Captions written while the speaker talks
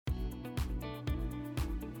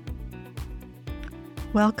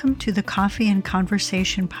Welcome to the Coffee and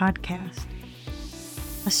Conversation podcast,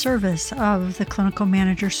 a service of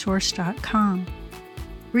theclinicalmanagersource.com,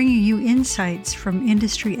 bringing you insights from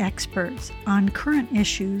industry experts on current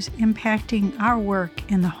issues impacting our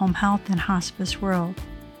work in the home health and hospice world.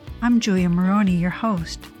 I'm Julia Maroney, your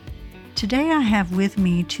host. Today I have with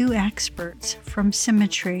me two experts from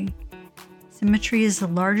SimiTree. SimiTree is the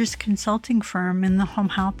largest consulting firm in the home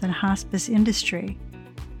health and hospice industry.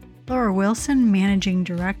 Laura Wilson, Managing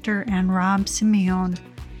Director, and Rob Simione,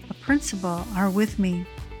 a principal, are with me.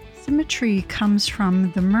 SimiTree comes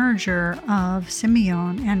from the merger of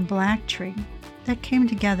Simione and Blacktree that came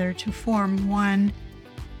together to form one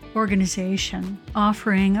organization,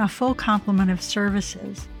 offering a full complement of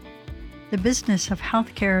services. The business of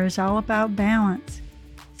healthcare is all about balance.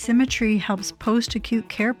 SimiTree helps post-acute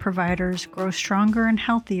care providers grow stronger and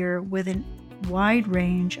healthier with a wide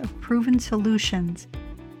range of proven solutions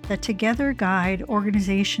that together guide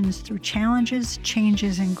organizations through challenges,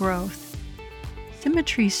 changes, and growth.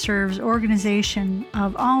 SimiTree serves organizations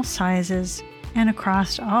of all sizes and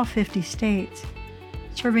across all 50 states,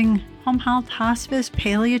 serving home health, hospice,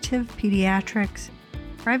 palliative, pediatrics,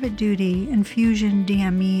 private duty, infusion,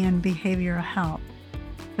 DME, and behavioral health.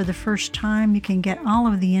 For the first time, you can get all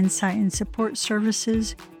of the insight and support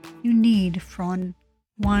services you need from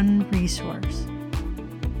one resource.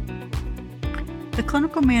 The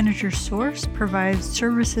Clinical Manager Source provides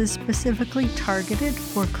services specifically targeted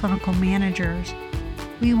for clinical managers.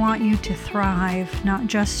 We want you to thrive, not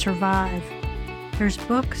just survive. There's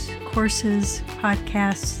books, courses,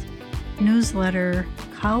 podcasts, newsletter,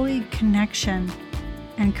 colleague connection,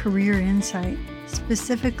 and career insight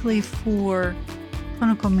specifically for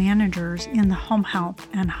clinical managers in the home health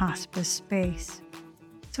and hospice space.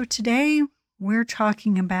 So today we're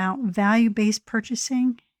talking about value-based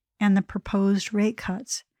purchasing and the proposed rate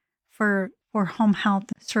cuts for home health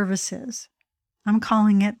services. I'm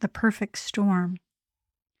calling it the perfect storm.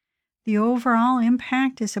 The overall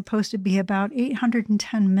impact is supposed to be about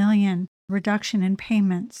 $810 million reduction in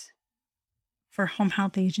payments for home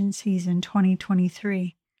health agencies in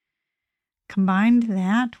 2023. Combine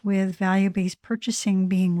that with value-based purchasing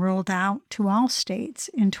being rolled out to all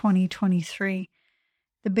states in 2023.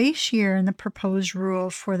 The base year in the proposed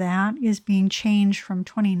rule for that is being changed from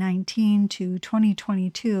 2019 to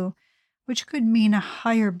 2022, which could mean a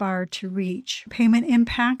higher bar to reach. Payment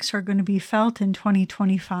impacts are going to be felt in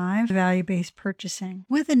 2025, value-based purchasing.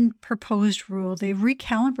 With the proposed rule, they've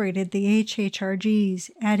recalibrated the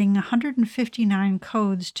HHRGs, adding 159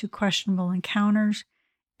 codes to questionable encounters,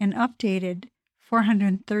 and updated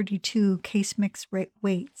 432 case mix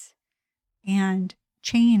weights and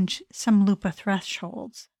changed some LUPA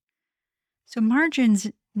thresholds. So margins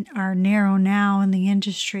are narrow now in the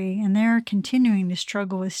industry, and they're continuing to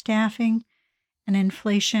struggle with staffing, and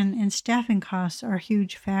inflation and staffing costs are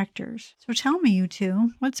huge factors. So tell me, you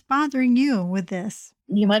two, what's bothering you with this?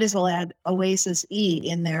 You might as well add Oasis E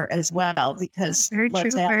in there as well, because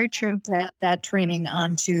very true. That training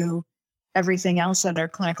onto everything else that our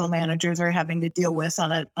clinical managers are having to deal with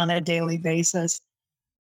on a daily basis.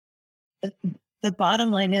 The bottom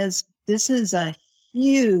line is this is a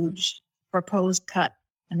huge proposed cut.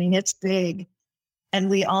 I mean, it's big. And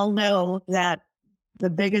we all know that the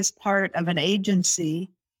biggest part of an agency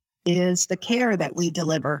is the care that we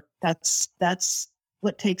deliver. That's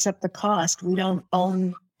what takes up the cost. We don't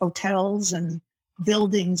own hotels and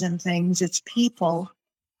buildings and things. It's people.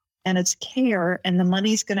 And it's care, and the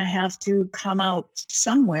money's going to have to come out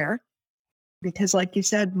somewhere because, like you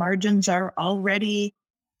said, margins are already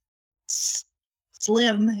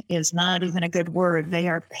slim is not even a good word. They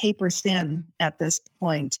are paper thin at this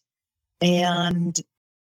point. And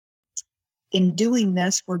in doing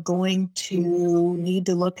this, we're going to need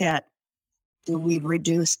to look at, do we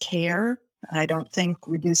reduce care? I don't think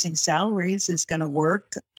reducing salaries is going to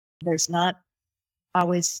work. There's not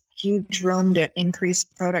always huge room to increase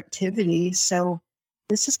productivity. So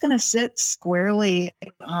this is going to sit squarely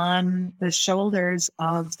on the shoulders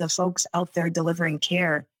of the folks out there delivering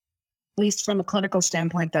care. At least from a clinical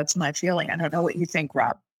standpoint, that's my feeling. I don't know what you think,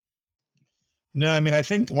 Rob. No, I mean, I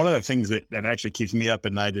think one of the things that actually keeps me up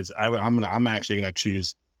at night is I'm actually going to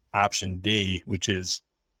choose option D, which is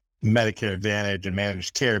Medicare Advantage and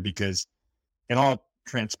managed care, because in all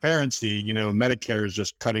transparency, Medicare is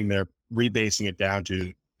just cutting their rebasing it down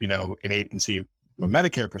to, an agency from a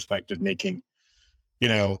Medicare perspective, making,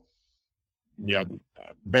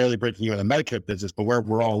 barely breaking even the Medicare business, but where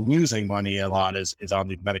we're all losing money a lot is on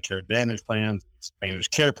the Medicare Advantage plans,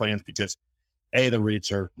 managed care plans, because the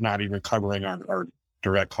rates are not even covering our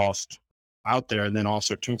direct cost out there. And then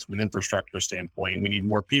also too, from an infrastructure standpoint, we need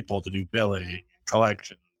more people to do billing,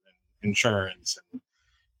 collection, and insurance,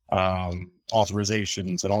 and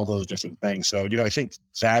authorizations, and all those different things. So, I think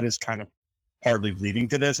that is kind of partly leading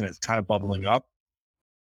to this, and it's kind of bubbling up.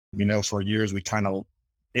 For years,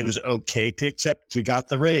 it was okay to accept. We got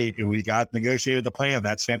the rate, and we got negotiated the plan.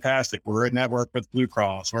 That's fantastic. We're in network with Blue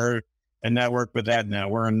Cross. We're in network with Aetna.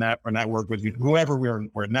 We're in network with whoever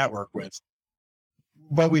we're in network with.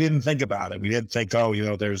 But we didn't think about it. We didn't think,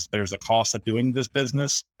 there's a cost of doing this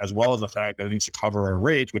business, as well as the fact that it needs to cover our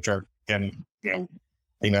rates, which are, again,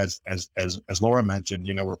 as Laura mentioned,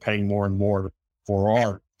 we're paying more and more for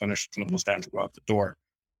our clinical staff to go out the door.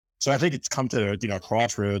 So I think it's come to a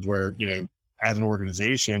crossroads where, as an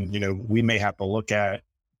organization, we may have to look at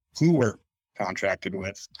who we're contracted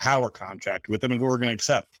with, how we're contracted with them, and who we're going to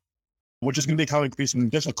accept, which is going to become increasingly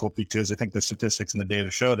difficult, because I think the statistics and the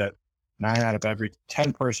data show that 9 out of every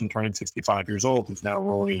 10 person turning 65 years old is now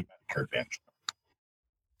enrolling in Medicare Advantage.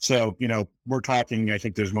 So, we're talking, I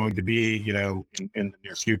think there's going to be, in the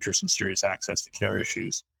near future, some serious access to care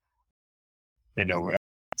issues,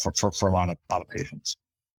 for a lot of patients.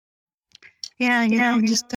 Yeah,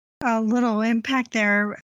 just a little impact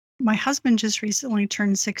there. My husband just recently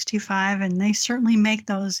turned 65, and they certainly make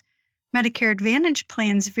those Medicare Advantage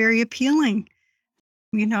plans very appealing,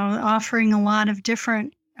 offering a lot of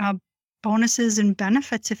different bonuses and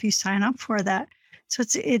benefits if you sign up for that. So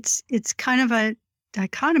it's kind of a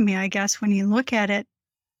dichotomy, I guess. When you look at it,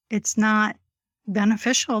 it's not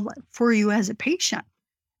beneficial for you as a patient.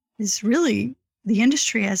 It's really the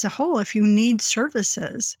industry as a whole. If you need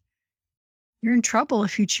services, you're in trouble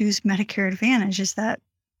if you choose Medicare Advantage. Is that?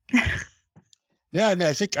 Yeah, and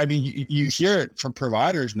I think, you hear it from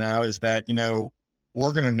providers now, is that,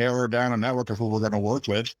 we're going to narrow down a network of who we're going to work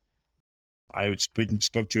with. I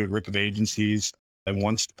spoke to a group of agencies in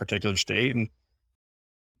one particular state, and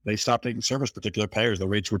they stopped taking service particular payers. The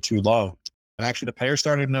rates were too low. And actually, the payers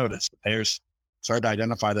started to notice. The payers started to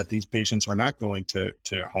identify that these patients are not going to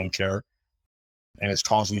home care, and it's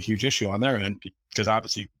causing a huge issue on their end, because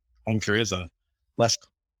obviously home care is a less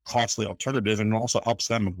costly alternative, and also helps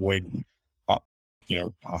them avoid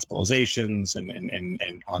hospitalizations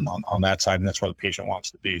and on that side, and that's where the patient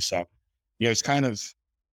wants to be. So, it's kind of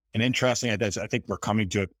an interesting. I think we're coming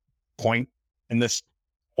to a point in this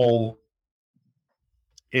whole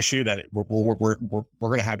issue that we're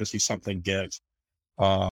going to have to see something give,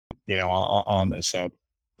 on this. So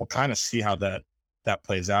we'll kind of see how that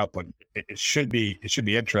plays out, but it should be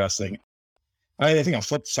interesting. I think on the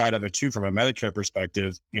flip side of it too, from a Medicare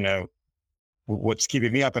perspective, what's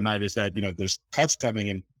keeping me up at night is that, there's cuts coming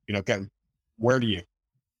in, again, where do you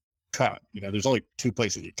cut? There's only 2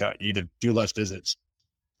 places you cut. You either do less visits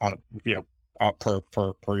on, per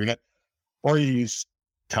unit, or you use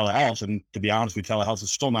telehealth. And to be honest with you, telehealth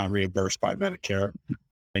is still not reimbursed by Medicare.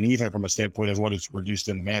 And even from a standpoint of what is reduced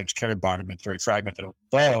in the managed care environment, it's very fragmented.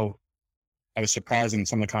 Although I was surprised in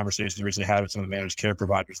some of the conversations I recently had with some of the managed care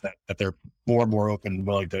providers that they're more and more open and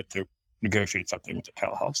willing to negotiate something with the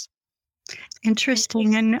telehealth.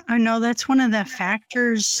 Interesting. And I know that's one of the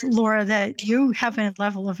factors, Laura, that you have a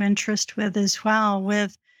level of interest with as well,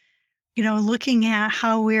 with, looking at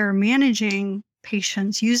how we're managing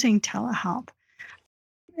patients using telehealth.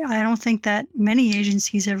 I don't think that many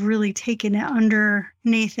agencies have really taken it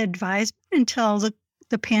underneath advisement until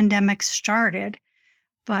the pandemic started.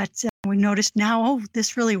 But we noticed now,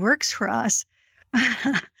 this really works for us.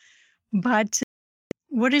 But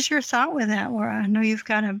what is your thought with that, Laura? I know you've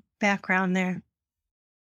got a background there.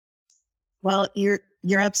 Well, you're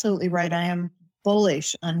absolutely right. I am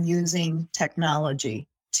bullish on using technology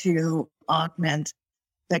to augment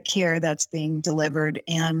the care that's being delivered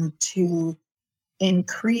and to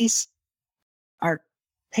increase our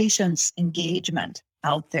patients' engagement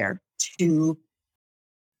out there, to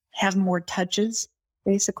have more touches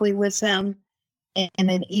basically with them in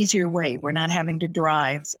an easier way. We're not having to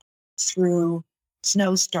drive through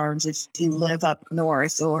snowstorms if you live up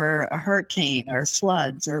north, or a hurricane or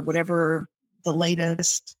floods or whatever the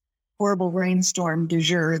latest horrible rainstorm du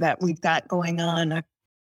jour that we've got going on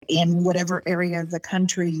in whatever area of the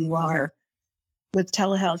country you are. With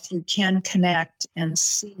telehealth, you can connect and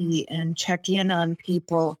see and check in on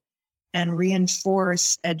people and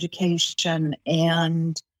reinforce education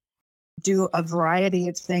and do a variety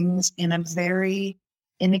of things in a very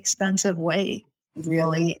inexpensive way,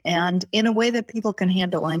 really, and in a way that people can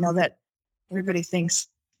handle. I know that everybody thinks,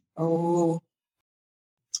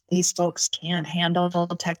 these folks can't handle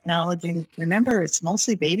technology. Remember, it's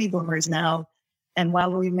mostly baby boomers now. And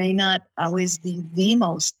while we may not always be the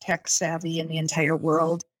most tech savvy in the entire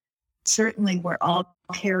world, certainly we're all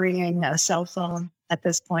carrying a cell phone at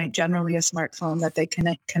this point, generally a smartphone that they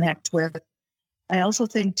connect with. I also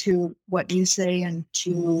think to what you say and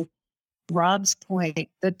to Rob's point,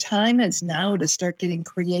 the time is now to start getting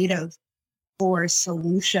creative for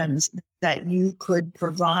solutions that you could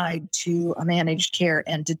provide to a managed care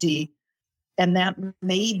entity. And that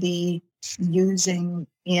may be using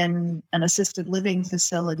in an assisted living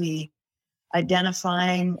facility,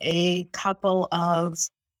 identifying a couple of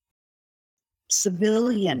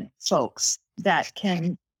civilian folks that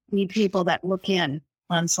can be people that look in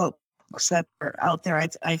on folks that are out there.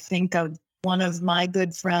 I think of one of my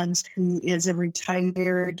good friends who is a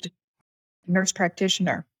retired nurse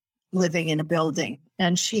practitioner living in a building,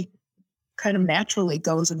 and she kind of naturally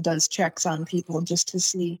goes and does checks on people just to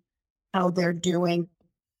see how they're doing.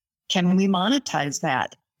 Can we monetize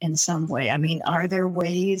that in some way? I mean, are there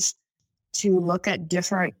ways to look at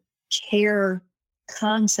different care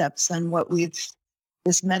concepts than what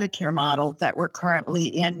this Medicare model that we're currently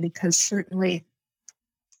in? Because certainly,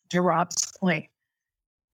 to Rob's point,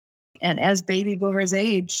 and as baby boomers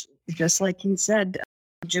age, just like you said,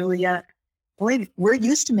 Julia, boy, we're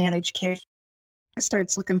used to managed care. It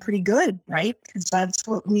starts looking pretty good, right? Because that's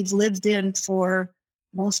what we've lived in for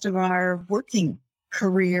most of our working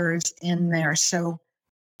careers in there. So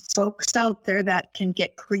folks out there that can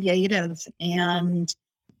get creative and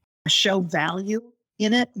show value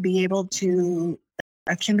in it, be able to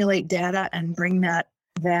accumulate data and bring that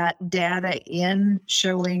data in,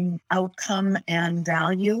 showing outcome and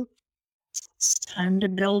value. It's time to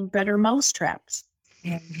build better mousetraps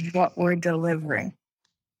in what we're delivering.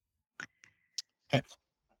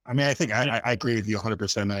 I mean, I think I agree with you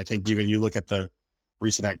 100%. And I think even you look at the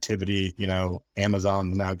recent activity,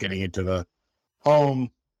 Amazon now getting into the home,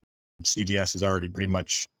 CVS is already pretty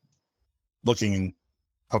much poking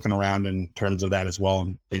around in terms of that as well,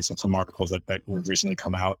 and based on some articles that have recently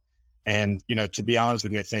come out. And, to be honest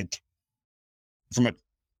with you, I think from a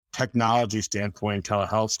technology standpoint,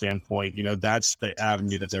 telehealth standpoint, that's the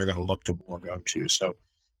avenue that they're going to look to more go to. So,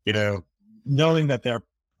 knowing that they're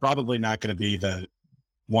probably not going to be the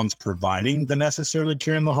ones providing the necessarily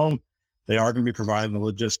care in the home, they are going to be providing the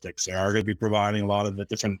logistics. They are going to be providing a lot of the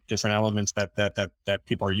different elements that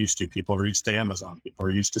people are used to. People are used to Amazon. People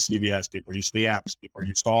are used to CVS. People are used to the apps. People are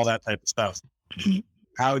used to all that type of stuff.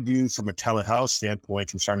 How do you, from a telehealth standpoint,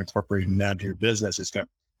 can start incorporating that into your business is going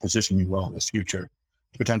to position you well in the future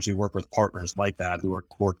to potentially work with partners like that who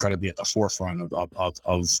are going to be at the forefront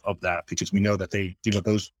of that, because we know that they,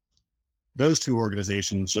 those two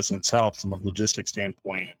organizations just in itself, from a logistics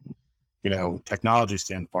standpoint, technology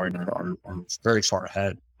standpoint, are very far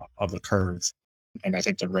ahead of the curve. And I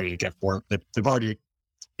think they're ready to get more. They've already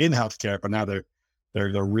in healthcare, but now they're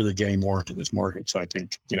really getting more into this market. So I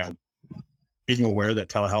think, being aware that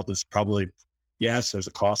telehealth is probably, yes, there's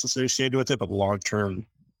a cost associated with it, but long-term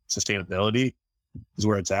sustainability is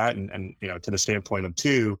where it's at. And to the standpoint of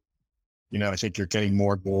two, I think you're getting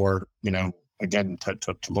more and more, again,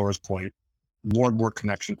 to Laura's point, more and more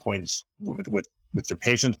connection points with your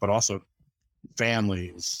patients, but also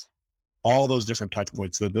families, all those different touch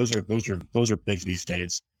points. So those are big these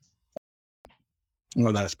days.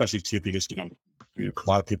 That especially too, because a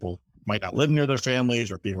lot of people might not live near their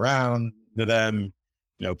families or be around to them.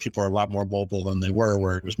 People are a lot more mobile than they were,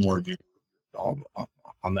 where it was more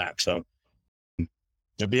on that. So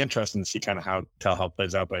it'll be interesting to see kind of how telehealth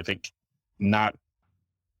plays out. But I think not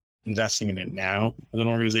investing in it now as an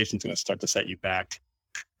organization is going to start to set you back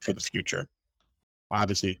for the future.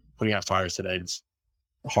 Obviously, putting out fires today is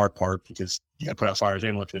the hard part, because you got to put out fires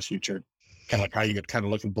and look to the future. Kind of like how you kind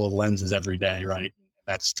of look at both lenses every day, right?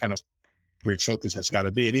 That's kind of where your focus has got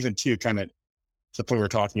to be. And even too, kind of the point we were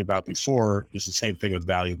talking about before, is the same thing with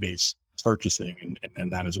value-based purchasing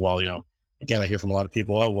and that as well. Again, I hear from a lot of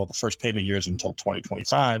people, oh, well, the first payment year is until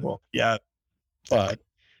 2025. Well, yeah, but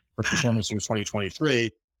for performance through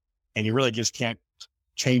 2023, and you really just can't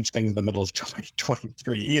change things in the middle of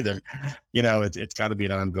 2023 either. It's got to be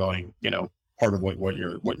an ongoing, part of what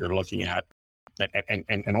you're looking at,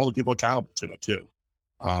 and all the people accountable to it too.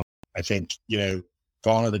 I think,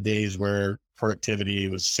 gone are the days where productivity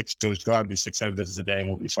was go out and do 6-7 visits a day and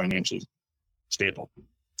we'll be financially stable.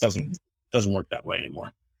 Doesn't work that way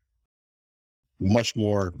anymore. Much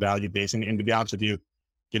more value based, and to be honest with you,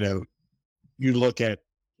 you look at,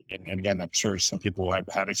 and again, I'm sure some people have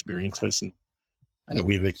had experiences, and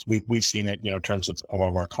we've seen it, in terms of all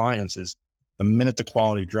of our clients, is the minute the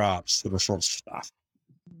quality drops, the referrals stop.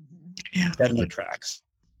 That tracks,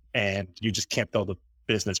 and you just can't build a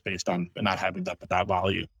business based on not having that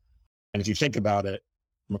value. And if you think about it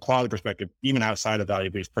from a quality perspective, even outside of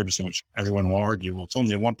value-based purchasing, which everyone will argue, well, it's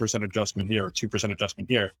only a 1% adjustment here or 2% adjustment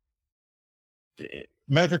here.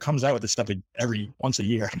 Medicare comes out with this stuff once a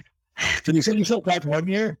year. So you say you feel back 1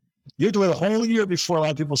 year, you have to wait a whole year before a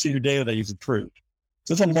lot of people see your data that you've improved.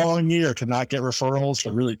 So it's a long year to not get referrals,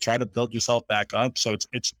 to really try to build yourself back up. So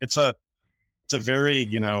it's a very,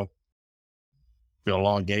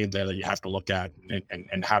 long game there that you have to look at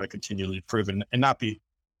and how to continually improve and not be,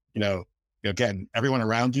 again, everyone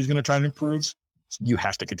around you is going to try to improve. So you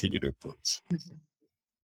have to continue to improve.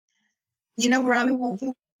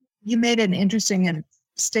 Robbie, you made an interesting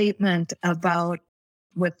statement about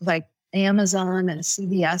with like Amazon and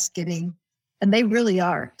CVS and they really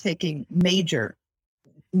are taking major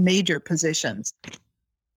positions.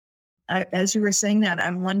 As you were saying that,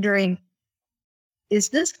 I'm wondering, is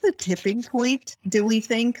this the tipping point, do we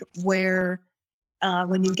think, where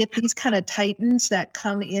when you get these kind of titans that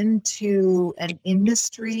come into an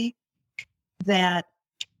industry that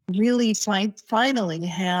really finally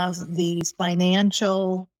have these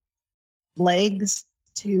financial legs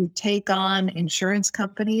to take on insurance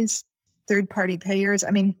companies, third-party payers?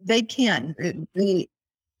 I mean, they can.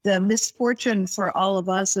 The misfortune for all of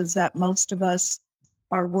us is that most of us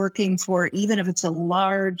are working for, even if it's a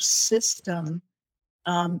large system,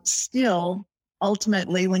 still,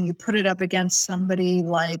 ultimately, when you put it up against somebody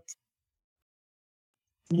like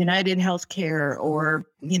United Healthcare or,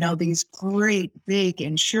 these great big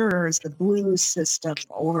insurers, the Blue system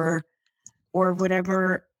or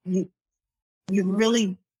whatever, you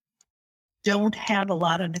really don't have a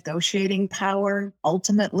lot of negotiating power.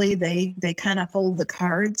 Ultimately, they kind of hold the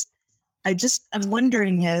cards. I'm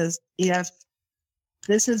wondering if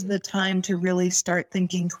this is the time to really start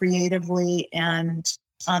thinking creatively, and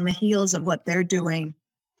on the heels of what they're doing,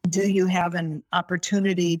 do you have an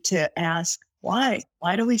opportunity to ask, why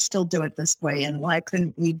do we still do it this way? And why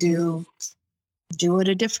couldn't we do it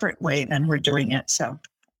a different way than we're doing it? So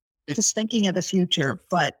just thinking of the future,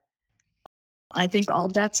 but I think all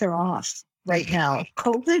bets are off right now.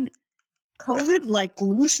 COVID like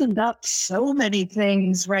loosened up so many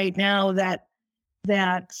things right now that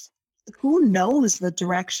who knows the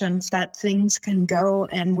directions that things can go,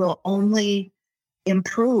 and will only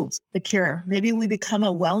improve the cure. Maybe we become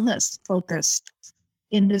a wellness focused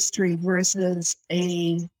industry versus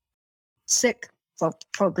a sick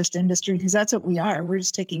focused industry, because that's what we are. We're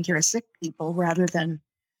just taking care of sick people rather than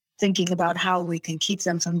thinking about how we can keep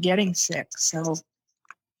them from getting sick. So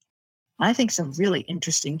I think some really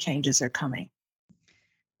interesting changes are coming.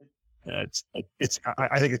 I think it's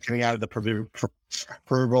coming out of the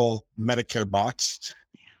proverbial Medicare box,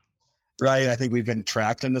 right? I think we've been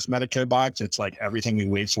trapped in this Medicare box. It's like everything we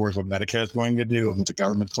wait for is what Medicare is going to do, what the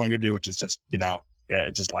government's going to do, which is just,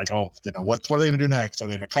 it's just like, what are they going to do next? Are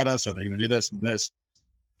they going to cut us? Are they going to do this and this?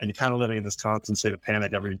 And you're kind of living in this constant state of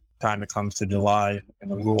panic every time it comes to July, and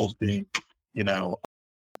the rules being, the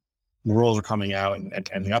rules are coming out and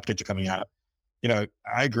the updates are coming out.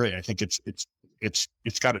 I agree. I think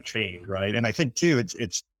it's got to change, right? And I think too,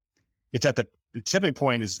 it's at the tipping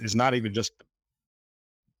point is not even just,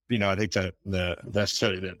 I think the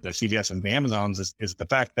CVS and the Amazons is the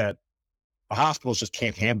fact that the hospitals just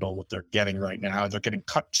can't handle what they're getting right now. They're getting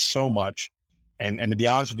cut so much. And to be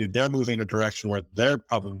honest with you, they're moving in a direction where they're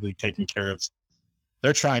probably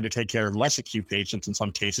they're trying to take care of less acute patients in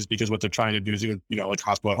some cases, because what they're trying to do is, like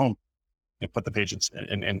hospital at home, and put the patients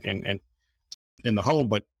in the home.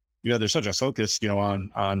 But, there's such a focus,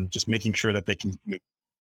 on just making sure that they can be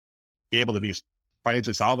able to be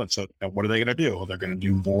financially solvent. So what are they going to do? Well, they're going to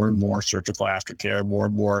do more and more surgical aftercare, more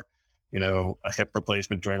and more, a hip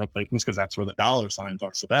replacement, joint replacements, because that's where the dollar signs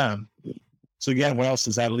are for them. So again, what else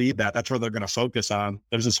does that lead that? That's where they're going to focus on.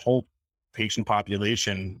 There's this whole patient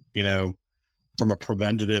population, from a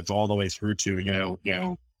preventative all the way through to,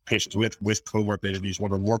 patients with comorbidities,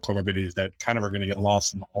 one or more comorbidities, that kind of are going to get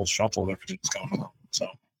lost in the whole shuffle of everything's going on. So.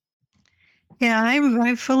 Yeah,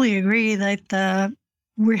 I fully agree that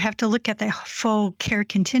we have to look at the full care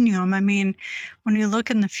continuum. I mean, when you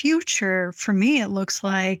look in the future, for me, it looks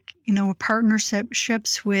like,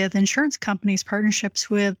 partnerships with insurance companies, partnerships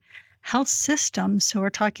with health systems. So we're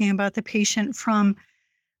talking about the patient from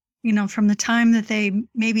the time that they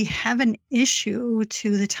maybe have an issue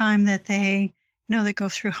to the time that they go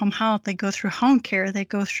through home health, they go through home care, they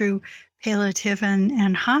go through palliative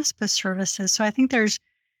and hospice services. So I think there's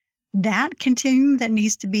that continuum that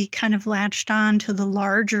needs to be kind of latched on to the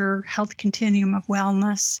larger health continuum of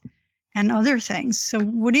wellness and other things. So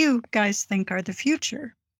what do you guys think are the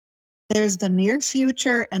future? There's the near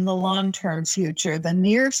future and the long-term future. The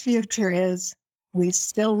near future is we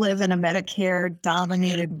still live in a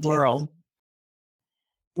Medicare-dominated world.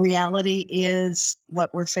 Reality is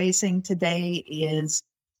what we're facing today is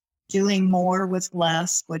doing more with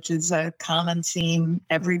less, which is a common theme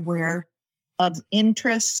everywhere, of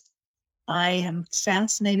interest I am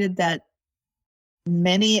fascinated that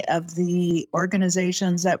many of the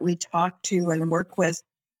organizations that we talk to and work with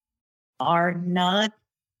are not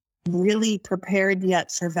really prepared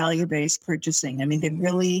yet for value-based purchasing. I mean, they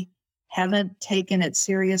really haven't taken it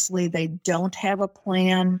seriously. They don't have a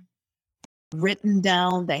plan written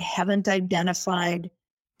down. They haven't identified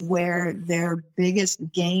where their biggest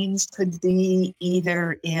gains could be,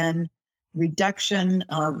 either in reduction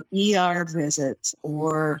of ER visits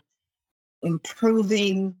or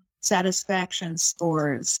improving satisfaction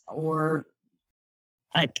scores, or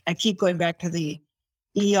I keep going back to the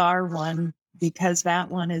ER one because that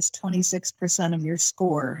one is 26% of your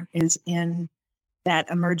score is in that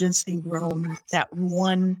emergency room, that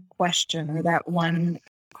one question or that one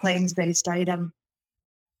claims-based item.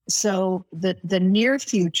 So the near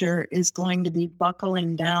future is going to be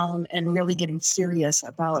buckling down and really getting serious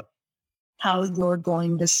about how you're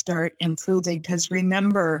going to start improving. Because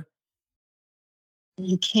remember,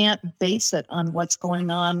 you can't base it on what's going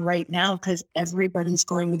on right now because everybody's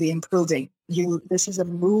going to be improving. This is a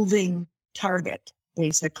moving target,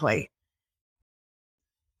 basically.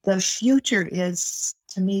 The future is,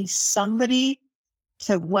 to me, somebody,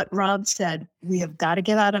 to what Rob said, we have got to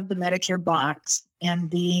get out of the Medicare box and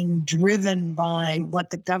being driven by what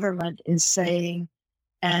the government is saying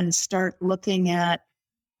and start looking at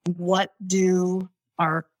what do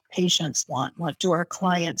our patients want, what do our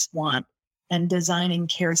clients want, and designing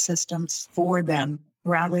care systems for them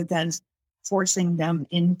rather than forcing them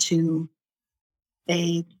into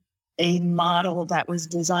a model that was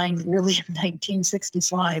designed really in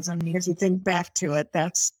 1965. I mean, if you think back to it,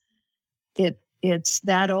 it's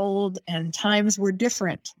that old, and times were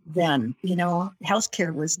different then. You know,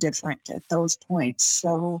 healthcare was different at those points.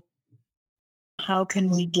 So how can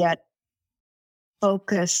we get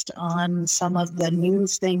focused on some of the new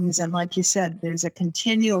things? And like you said, there's a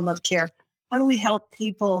continuum of care. How do we help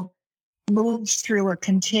people move through a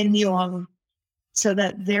continuum so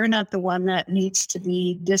that they're not the one that needs to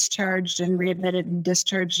be discharged and readmitted and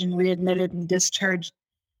discharged and readmitted and discharged,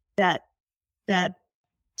 that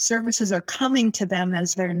services are coming to them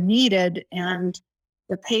as they're needed, and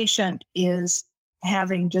the patient is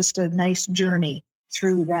having just a nice journey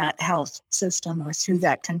through that health system or through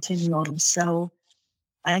that continuum. So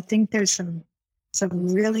I think there's some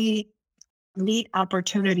really neat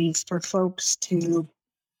opportunities for folks to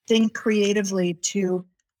think creatively, to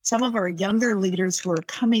some of our younger leaders who are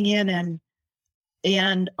coming in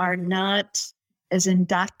and are not as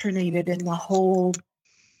indoctrinated in the whole,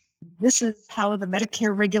 this is how the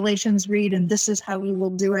Medicare regulations read and this is how we will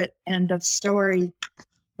do it, end of story,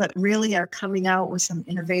 but really are coming out with some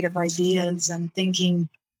innovative ideas and thinking,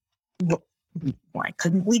 why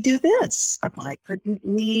couldn't we do this? Why couldn't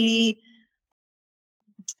we,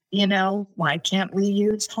 why can't we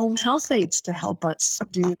use home health aides to help us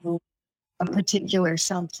do a particular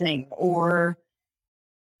something? Or,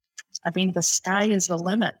 I mean, the sky is the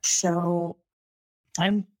limit. So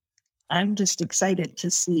I'm just excited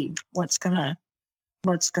to see what's gonna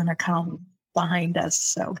come behind us.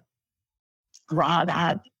 So, Rob,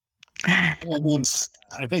 I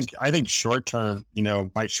think short term,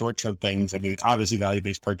 my short term things. I mean, obviously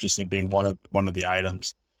value-based purchasing being one of the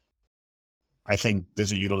items. I think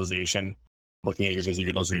visit utilization, looking at your visit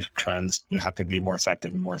utilization trends, how can be more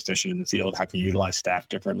effective and more efficient in the field? How can you utilize staff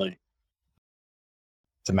differently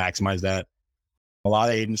to maximize that? A lot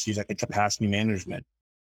of agencies, I think capacity management.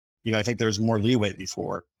 I think there's more leeway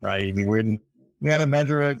before, right? I mean, we had to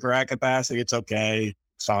measure it for at capacity. It's okay,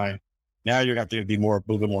 it's fine. Now you're going to have to be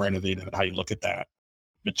moving more innovative in how you look at that.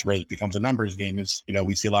 It really becomes a numbers game.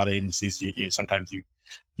 We see a lot of agencies. Sometimes you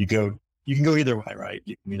can go either way, right?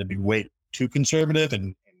 You can either be way too conservative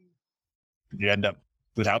and you end up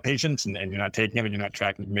without patients and you're not taking them and you're not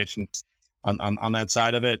tracking admissions on that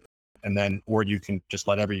side of it. And then, or you can just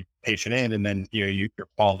let every patient in and then, your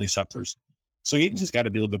quality suffers. So you just got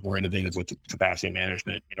to be a little bit more innovative with the capacity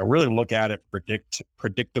management, really look at it,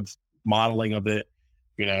 predictive modeling of it.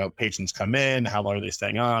 Patients come in, how long are they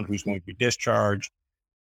staying on, who's going to be discharged,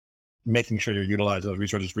 making sure you're utilizing those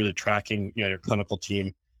resources, really tracking, your clinical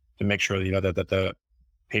team to make sure, that the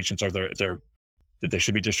patients are there, that they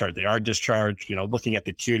should be discharged. They are discharged, looking at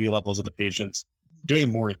the acuity levels of the patients,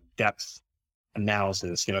 doing more in-depth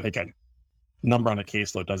analysis. I think a number on a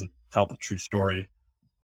caseload doesn't tell the true story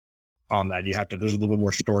on that. There's a little bit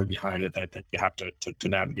more story behind it that you have to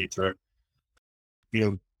navigate through.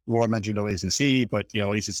 Laura mentioned OAC, but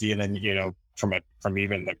ACC, and then from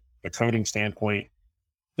even the coding standpoint,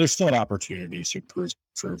 there's still opportunities to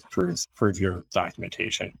improve your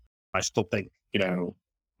documentation. I still think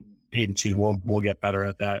agencies will get better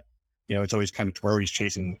at that. it's always kind of, we're always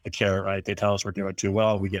chasing the carrot, right? They tell us we're doing too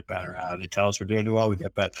well, we get better at it. They tell us we're doing too well, we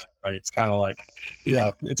get better, right? It's kind of like,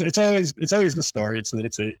 it's always the story.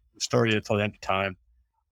 It's a story until the end of time,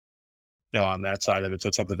 on that side of it. So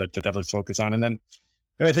it's something that to definitely focus on. And then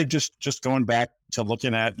I think just going back to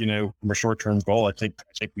looking at, from a short-term goal, I think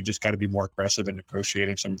we just got to be more aggressive in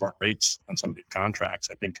negotiating some of our rates on some of these contracts.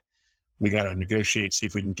 I think we got to negotiate, see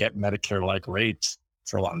if we can get Medicare-like rates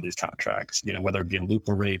for a lot of these contracts, whether it be a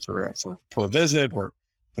local rate for per visit, or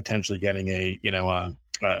potentially getting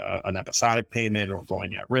an episodic payment, or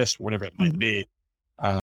going at risk, whatever it might be.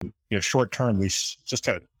 Short term, we just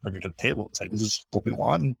got to bring it to the table and say, this is what we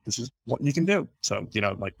want, and this is what you can do. So,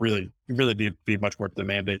 really be much more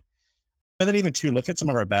demanded. And then even too, look at some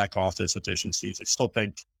of our back office efficiencies. I still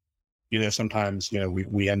think, sometimes,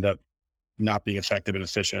 we end up not being effective and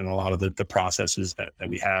efficient in a lot of the processes that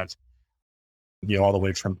we have, all the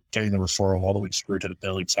way from getting the referral all the way through to the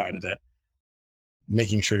billing side of it,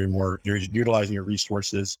 making sure you're utilizing your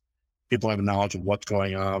resources. People have knowledge of what's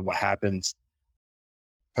going on, what happens,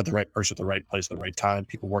 put the right person at the right place at the right time,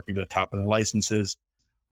 people working to the top of their licenses,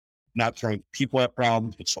 not throwing people at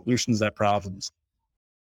problems, but solutions at problems,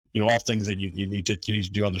 all things that you need to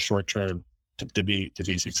do on the short term to be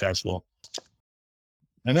successful.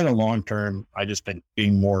 And then in the long term, I just think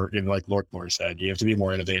being more, like Lord said, you have to be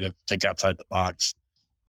more innovative, think outside the box.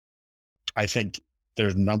 I think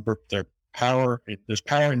there's power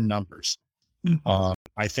in numbers. Mm-hmm.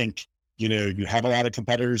 I think, you have a lot of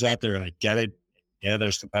competitors out there, and I get it. Yeah,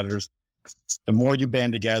 there's competitors. The more you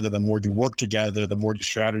band together, the more you work together, the more you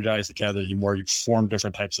strategize together, the more you form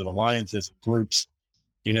different types of alliances and groups,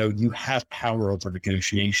 you have power over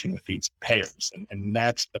negotiation with these payers. And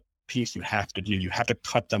that's the piece you have to do. You have to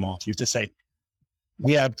cut them off. You have to say,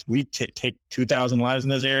 we take 2,000 lives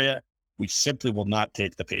in this area. We simply will not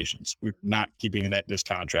take the patients. We're not keeping this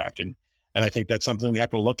contract. And I think that's something we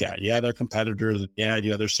have to look at. Yeah, they're competitors. Yeah,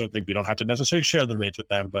 there's something we don't have to necessarily share the rates with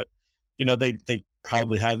them, but they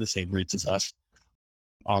probably have the same rates as us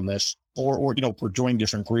on this, or we're joining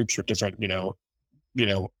different groups or different,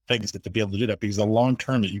 things to be able to do that, because the long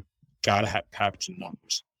term, you got to have package and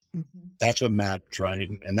numbers. Mm-hmm. That's what matters, right?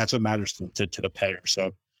 And that's what matters to the payer.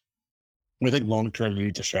 So I think long term, you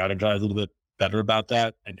need to strategize a little bit better about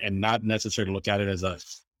that, and not necessarily look at it as a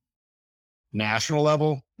national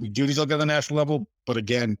level. We do need to look at the national level, but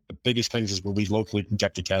again, the biggest things is where we locally can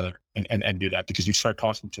get together and do that, because you start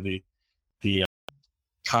talking to the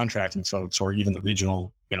contracting folks, or even the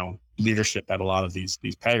regional, leadership at a lot of these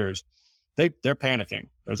payers, they're panicking.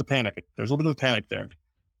 There's a little bit of panic there,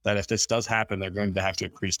 that if this does happen, they're going to have to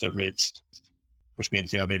increase their rates, which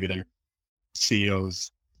means, maybe their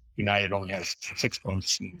CEOs, United only has 6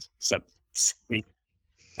 votes and 7.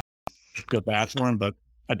 Feel bad for them, but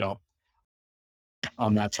I don't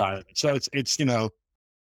on that side of it. So it's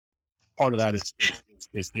part of that is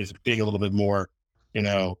being a little bit more,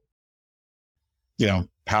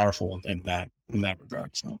 powerful in that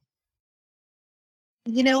regard. So,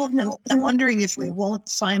 I'm wondering if we won't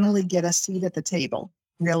finally get a seat at the table,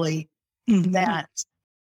 really, mm-hmm. that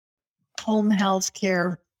home health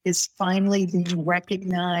care is finally being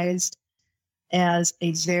recognized as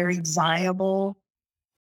a very viable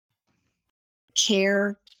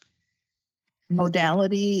care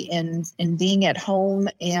modality and being at home.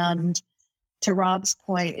 And to Rob's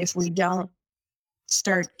point, if we don't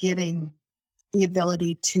start getting the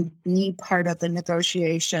ability to be part of the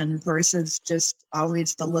negotiation versus just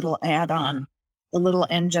always the little add-on, the little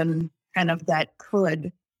engine kind of that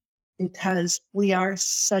could, because we are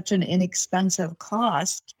such an inexpensive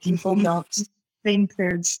cost, people don't think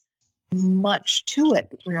there's much to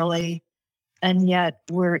it really. And yet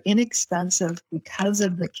we're inexpensive because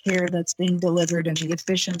of the care that's being delivered and the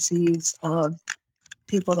efficiencies of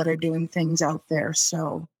people that are doing things out there.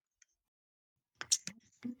 So the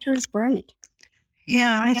future is bright.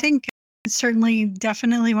 Yeah, I think it's certainly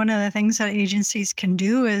definitely one of the things that agencies can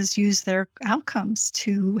do is use their outcomes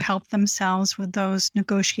to help themselves with those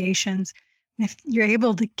negotiations. If you're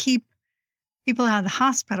able to keep people out of the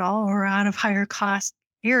hospital or out of higher cost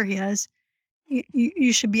areas,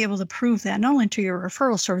 you should be able to prove that not only to your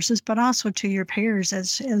referral sources, but also to your payers,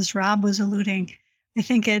 as Rob was alluding. I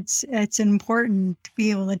think it's important to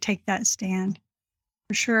be able to take that stand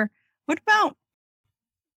for sure. What about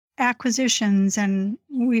acquisitions? And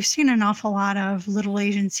we've seen an awful lot of little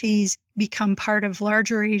agencies become part of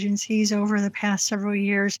larger agencies over the past several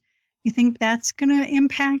years. You think that's going to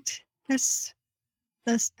impact this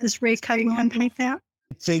rate cut? Will impact that?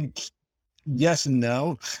 I think yes and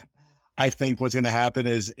no. I think what's going to happen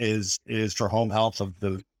is for home health of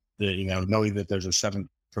the knowing that there's a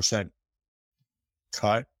 7%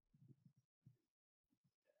 cut,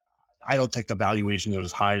 I don't think the valuations are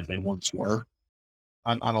as high as they once were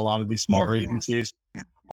on a lot of these smaller agencies. Yeah.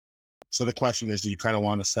 So the question is, do you kind of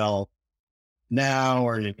want to sell now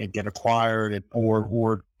or get acquired,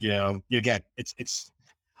 or again, it's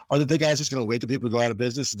are the big guys just going to wait till people go out of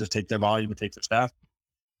business and just take their volume and take their staff?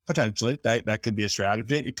 Potentially, that could be a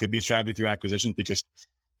strategy. It could be a strategy through acquisition because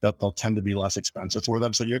they'll tend to be less expensive for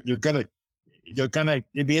them. So it'd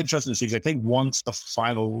be interesting to see, because I think once the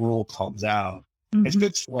final rule comes out, it's a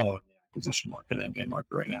bit slow in the acquisition market and M&A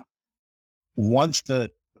market right now. Once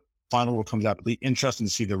the final rule comes out, it'll be interesting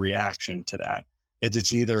to see the reaction to that.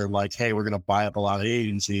 It's either like, hey, we're going to buy up a lot of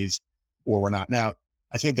agencies, or we're not. Now,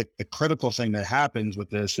 I think that the critical thing that happens with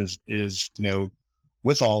this is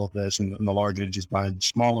with all of this and the large agencies buying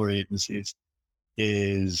smaller agencies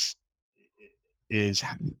is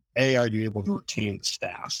A, are you able to retain the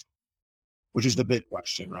staff? Which is the big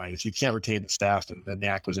question, right? If you can't retain the staff, then the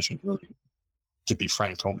acquisition really, to be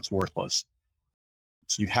frank, almost worthless.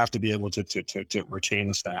 So you have to be able to retain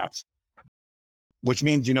the staff, which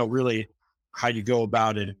means, really how you go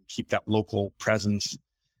about it and keep that local presence,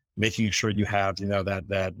 making sure you have,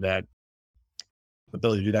 that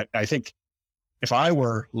ability to do that. I think if I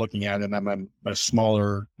were looking at it and I'm a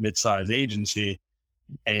smaller mid-sized agency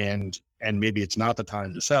and maybe it's not the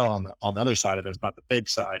time to sell on the other side of it, it's not the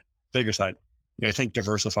bigger side. I think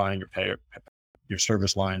diversifying your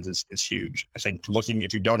service lines is huge. I think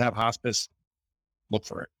if you don't have hospice, look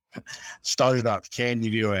for it. Start it up. Can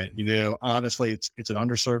you do it? Honestly, it's an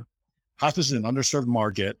underserved. Hospice is an underserved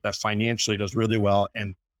market that financially does really well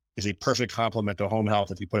and is a perfect complement to home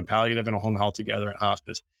health. If you put a palliative and a home health together in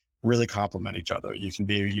hospice, really complement each other. You can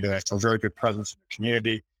be, have a very good presence in the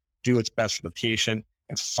community, do what's best for the patient,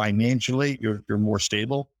 and financially you're more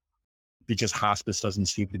stable because hospice doesn't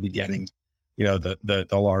seem to be getting, the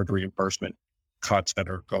large reimbursement cuts that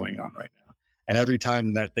are going on right now. And every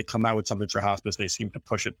time that they come out with something for hospice, they seem to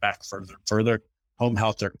push it back further and further. Home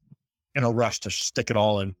health, they're in a rush to stick it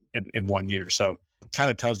all in 1 year. So it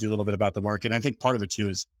kind of tells you a little bit about the market. And I think part of it too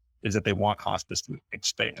is that they want hospice to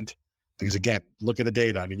expand. Because again, look at the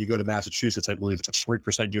data. I mean, you go to Massachusetts, I believe it's a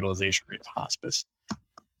 3% utilization rate of hospice.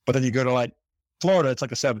 But then you go to like Florida, it's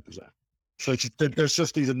like a 7%. So there's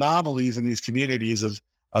just these anomalies in these communities of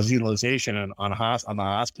utilization on the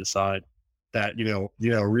hospice side that,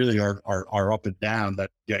 really are up and down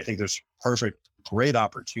that, I think there's great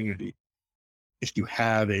opportunity if you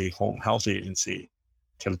have a home health agency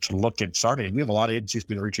to look at starting. We have a lot of agencies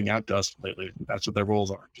been reaching out to us lately. That's what their roles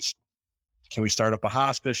are. Just, can we start up a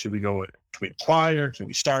hospice? Should we can we acquire? Can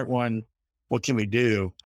we start one? What can we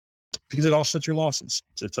do? Because it all sets your losses.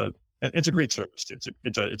 It's a great service.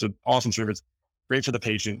 It's an awesome service. Great for the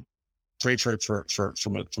patient. Great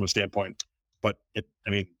from a standpoint. But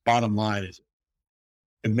bottom line is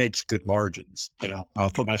it makes good margins. I'll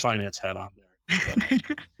put my finance hat on there.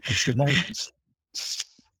 It's good margins.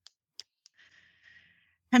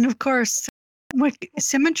 And of course,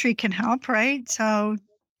 SimiTree can help, right? So,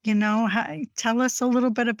 tell us a little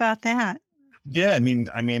bit about that. Yeah, I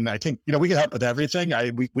think we can help with everything.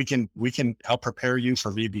 We can help prepare you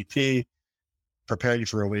for VBP, prepare you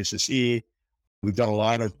for Oasis E. We've done a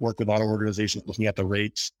lot of work with a lot of organizations looking at the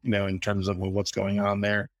rates, in terms of what's going on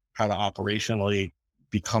there, how to operationally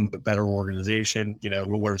become a better organization.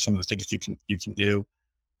 What are some of the things you can do?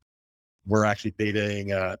 We're actually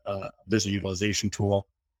betaing a visit utilization tool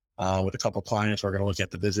with a couple of clients. We're going to look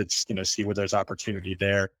at the visits, see where there's opportunity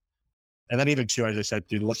there. And then even too, as I said,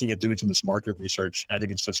 looking at doing some of this market research, I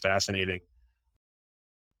think it's just fascinating.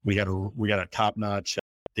 We got a top-notch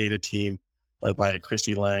data team led by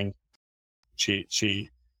Christy Lang. She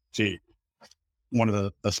one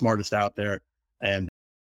of the smartest out there. And,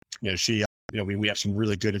 we have some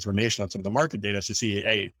really good information on some of the market data to see,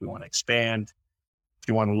 hey, if we want to expand, if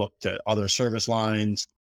you want to look to other service lines,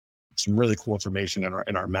 some really cool information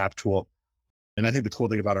in our map tool. And I think the cool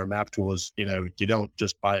thing about our map tool is, you don't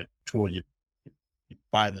just buy a tool, you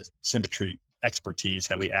buy the SimiTree expertise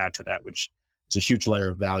that we add to that, which is a huge layer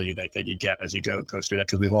of value that you get as you go through that.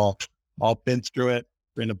 Because we've all been through it,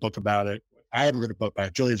 written a book about it. I haven't written a book,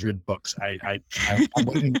 but Julia's written books. I'm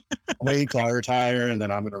waiting till I retire, and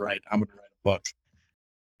then I'm going to write a book.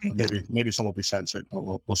 Maybe some will be censored, but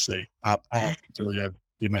we'll see. I'll have Julia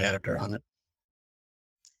be my editor on it.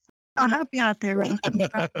 I'll help you out there, right?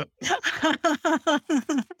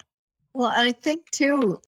 Well, I think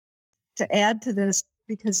too, to add to this,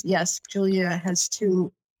 because yes, Julia has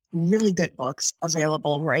 2 really good books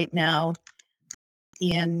available right now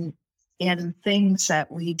in things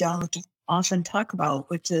that we don't often talk about,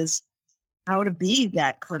 which is how to be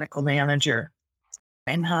that clinical manager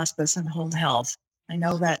in hospice and home health. I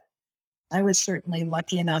know that I was certainly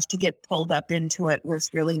lucky enough to get pulled up into it with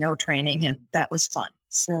really no training, and that was fun.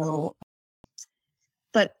 So,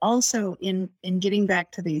 but also in getting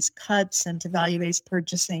back to these cuts and to value-based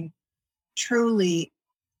purchasing, truly,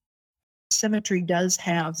 SimiTree does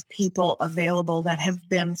have people available that have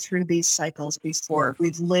been through these cycles before.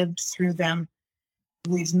 We've lived through them.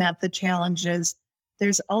 We've met the challenges.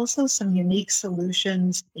 There's also some unique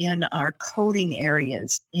solutions in our coding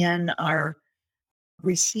areas, in our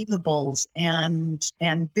receivables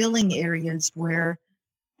and billing areas, where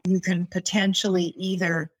you can potentially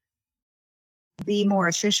either be more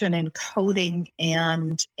efficient in coding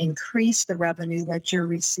and increase the revenue that you're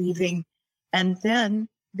receiving, and then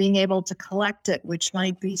being able to collect it, which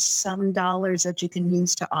might be some dollars that you can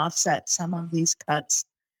use to offset some of these cuts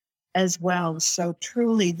as well. So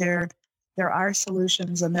truly there are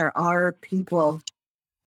solutions and there are people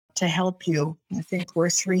to help you. I think we're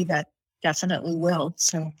three that definitely will.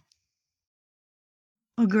 So.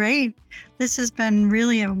 Well, great. This has been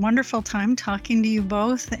really a wonderful time talking to you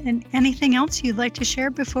both. And anything else you'd like to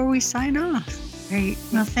share before we sign off? Great.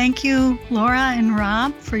 Well, thank you, Laura and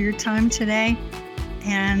Rob, for your time today.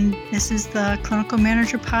 And this is the Clinical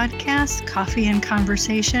Manager Podcast, Coffee and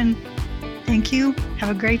Conversation. Thank you. Have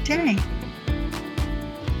a great day.